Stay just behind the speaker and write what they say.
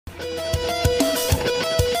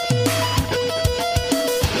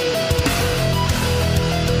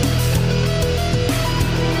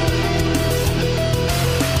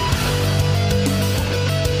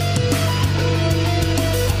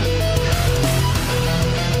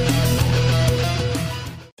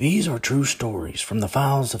These are true stories from the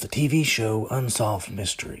files of the TV show Unsolved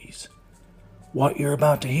Mysteries. What you're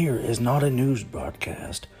about to hear is not a news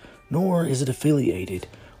broadcast, nor is it affiliated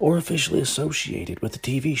or officially associated with the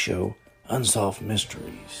TV show Unsolved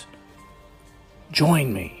Mysteries.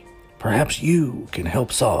 Join me. Perhaps you can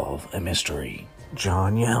help solve a mystery.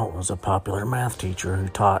 Jon Yount was a popular math teacher who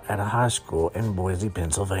taught at a high school in Boise,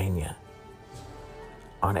 Pennsylvania.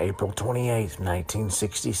 On April 28,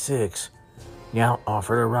 1966, Yount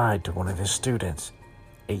offered a ride to one of his students,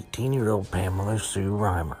 18-year-old Pamela Sue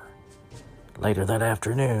Reimer. Later that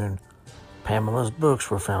afternoon, Pamela's books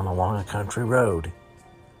were found along a country road.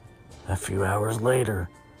 A few hours later,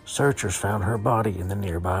 searchers found her body in the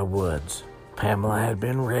nearby woods. Pamela had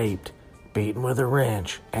been raped, beaten with a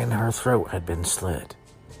wrench, and her throat had been slit.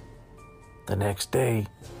 The next day,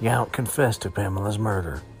 Yount confessed to Pamela's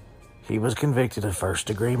murder. He was convicted of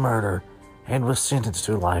first-degree murder and was sentenced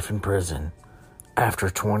to life in prison. After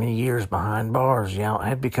 20 years behind bars, Yount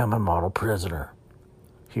had become a model prisoner.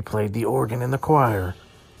 He played the organ in the choir,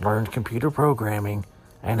 learned computer programming,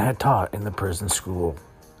 and had taught in the prison school.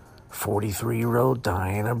 43-year-old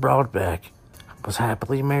Diane Brodbeck was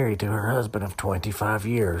happily married to her husband of 25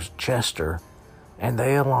 years, Chester, and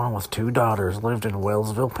they, along with 2 daughters, lived in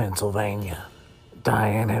Wellsville, Pennsylvania.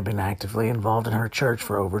 Diane had been actively involved in her church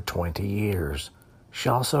for over 20 years. She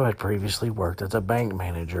also had previously worked as a bank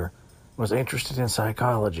manager, was interested in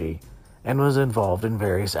psychology, and was involved in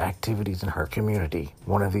various activities in her community.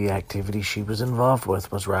 One of the activities she was involved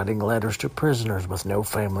with was writing letters to prisoners with no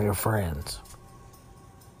family or friends.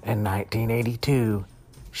 In 1982,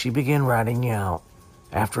 she began writing Yount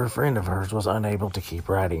after a friend of hers was unable to keep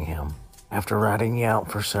writing him. After writing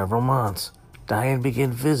Yount for several months, Diane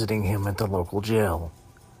began visiting him at the local jail.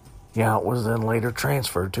 Yount was then later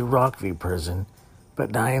transferred to Rockview Prison,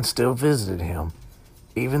 but Diane still visited him,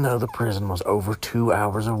 even though the prison was over 2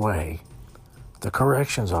 hours away. The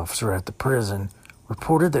corrections officer at the prison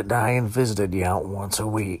reported that Diane visited Yount once a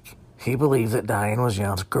week. He believed that Diane was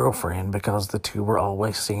Yount's girlfriend because the two were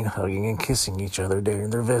always seen hugging and kissing each other during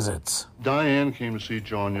their visits. Diane came to see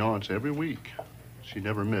Jon Yount every week. She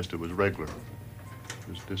never missed. It was regular. It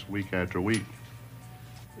was this week after week.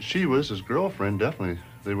 She was his girlfriend, definitely.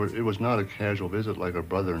 It was not a casual visit like a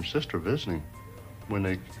brother and sister visiting. When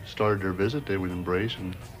they started their visit, they would embrace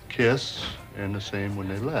and kiss, and the same when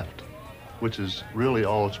they left, which is really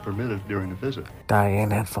all that's permitted during the visit. Diane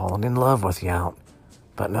had fallen in love with Yount,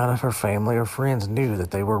 but none of her family or friends knew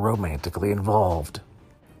that they were romantically involved.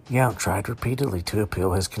 Yount tried repeatedly to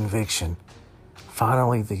appeal his conviction.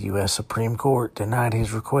 Finally, the U.S. Supreme Court denied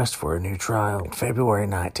his request for a new trial. In February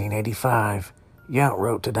 1985, Yount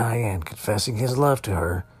wrote to Diane confessing his love to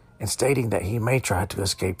her and stating that he may try to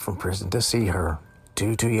escape from prison to see her.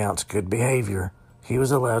 Due to Yount's good behavior, he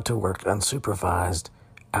was allowed to work unsupervised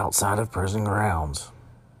outside of prison grounds.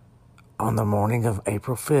 On the morning of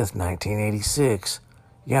April 5th, 1986,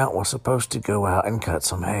 Yount was supposed to go out and cut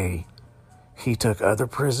some hay. He took other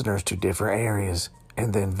prisoners to different areas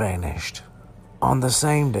and then vanished. On the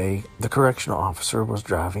same day, the correctional officer was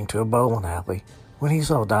driving to a bowling alley when he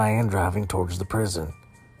saw Diane driving towards the prison.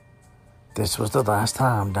 This was the last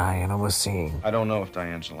time Diana was seen. I don't know if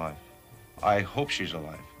Diane's alive. I hope she's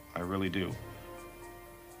alive. I really do.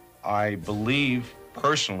 I believe,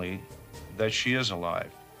 personally, that she is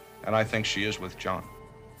alive, and I think she is with Jon.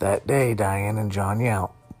 That day, Diane and Jon Yount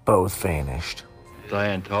both vanished.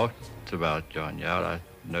 Diane talked about Jon Yount. I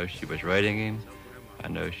know she was writing him. I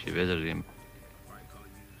know she visited him,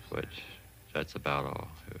 which that's about all.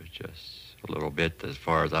 It was just a little bit as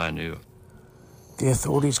far as I knew. The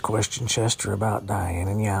authorities questioned Chester about Diane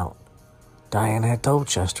and Yount. Diane had told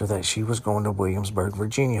Chester that she was going to Williamsburg,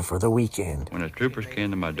 Virginia for the weekend. When the troopers came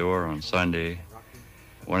to my door on Sunday,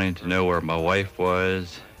 wanting to know where my wife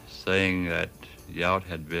was, saying that Yount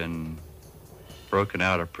had been broken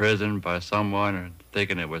out of prison by someone and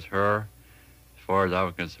thinking it was her, as far as I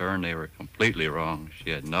was concerned, they were completely wrong. She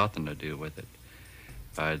had nothing to do with it.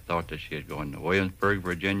 I thought that she had gone to Williamsburg,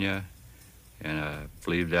 Virginia, and I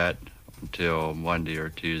believed that until Monday or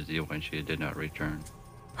Tuesday when she did not return.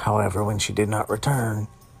 However, when she did not return,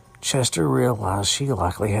 Chester realized she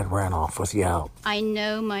likely had ran off with Yount. I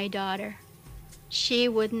know my daughter. She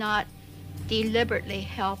would not deliberately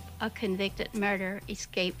help a convicted murderer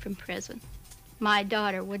escape from prison. My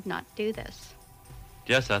daughter would not do this.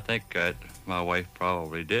 Yes, I think that my wife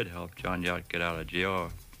probably did help Jon Yount get out of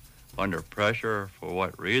jail. under pressure. For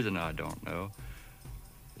what reason, I don't know.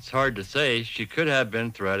 It's hard to say. She could have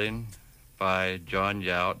been threatened by Jon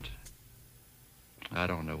Yount. I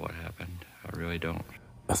don't know what happened. I really don't.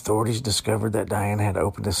 Authorities discovered that Diane had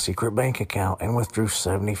opened a secret bank account and withdrew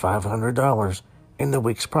 $7,500 in the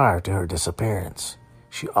weeks prior to her disappearance.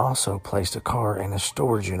 She also placed a car in a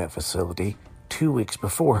storage unit facility 2 weeks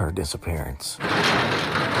before her disappearance.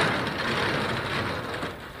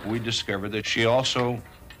 We discovered that she also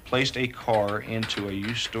placed a car into a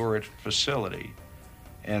used storage facility,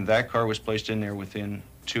 and that car was placed in there within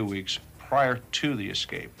 2 weeks prior to the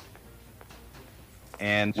escape.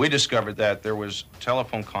 And we discovered that there was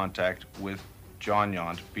telephone contact with Jon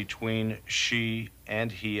Yount between she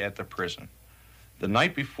and he at the prison. The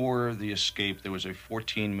night before the escape, there was a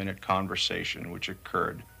 14-minute conversation which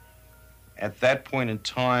occurred. At that point in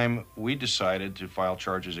time, we decided to file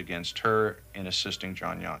charges against her in assisting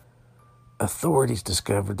Jon Yount. Authorities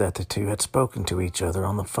discovered that the two had spoken to each other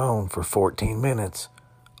on the phone for 14 minutes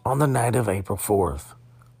on the night of April 4th.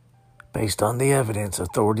 Based on the evidence,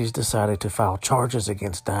 authorities decided to file charges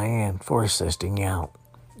against Diane for assisting Yount.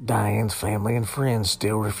 Diane's family and friends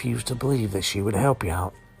still refused to believe that she would help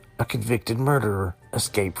Yount, a convicted murderer,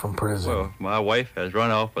 escape from prison. Well, if my wife has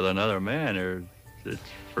run off with another man, it's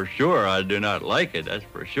for sure I do not like it. That's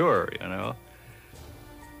for sure, you know.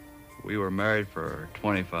 We were married for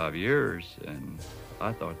 25 years, and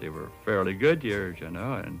I thought they were fairly good years, you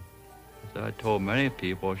know. And as I told many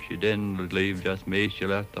people, she didn't leave just me. She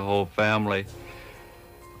left the whole family.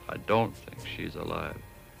 I don't think she's alive,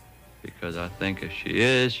 because I think if she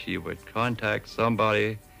is, she would contact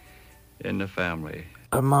somebody in the family.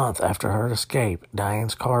 A month after her escape,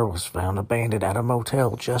 Diane's car was found abandoned at a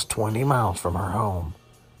motel just 20 miles from her home.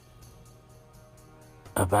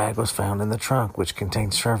 A bag was found in the trunk which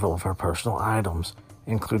contained several of her personal items,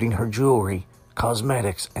 including her jewelry,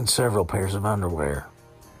 cosmetics, and several pairs of underwear.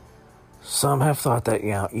 Some have thought that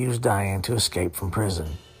Yount used Diane to escape from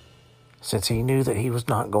prison. Since he knew that he was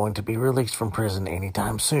not going to be released from prison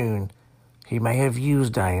anytime soon, he may have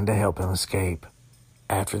used Diane to help him escape.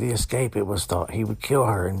 After the escape, it was thought he would kill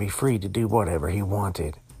her and be free to do whatever he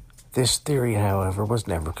wanted. This theory, however, was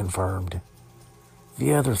never confirmed.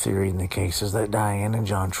 The other theory in the case is that Diane and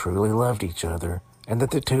Jon truly loved each other and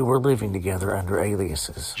that the two were living together under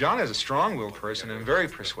aliases. Jon is a strong-willed person and very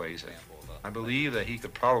persuasive. I believe that he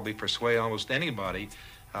could probably persuade almost anybody,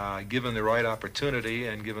 given the right opportunity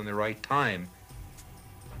and given the right time.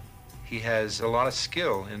 He has a lot of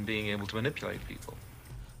skill in being able to manipulate people.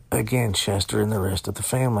 Again, Chester and the rest of the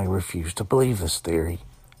family refused to believe this theory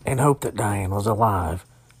and hoped that Diane was alive,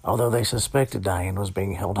 although they suspected Diane was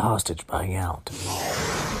being held hostage by Yount.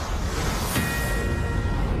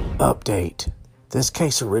 Update. This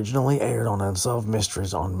case originally aired on Unsolved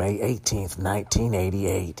Mysteries on May 18,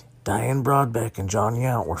 1988. Diane Brodbeck and Jon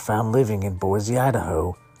Yount were found living in Boise,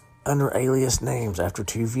 Idaho, under alias names after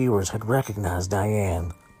two viewers had recognized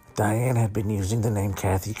Diane. Diane had been using the name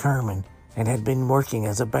Kathy Kerman and had been working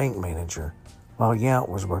as a bank manager, while Yount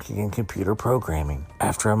was working in computer programming.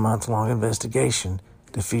 After a month-long investigation,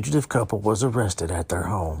 the fugitive couple was arrested at their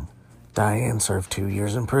home. Diane served 2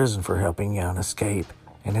 years in prison for helping Yount escape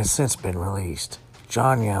and has since been released.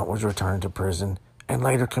 Jon Yount was returned to prison and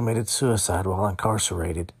later committed suicide while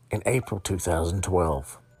incarcerated in April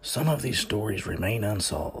 2012. Some of these stories remain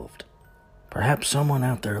unsolved. Perhaps someone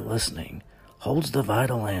out there listening holds the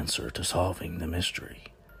vital answer to solving the mystery.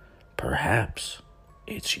 Perhaps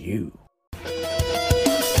it's you.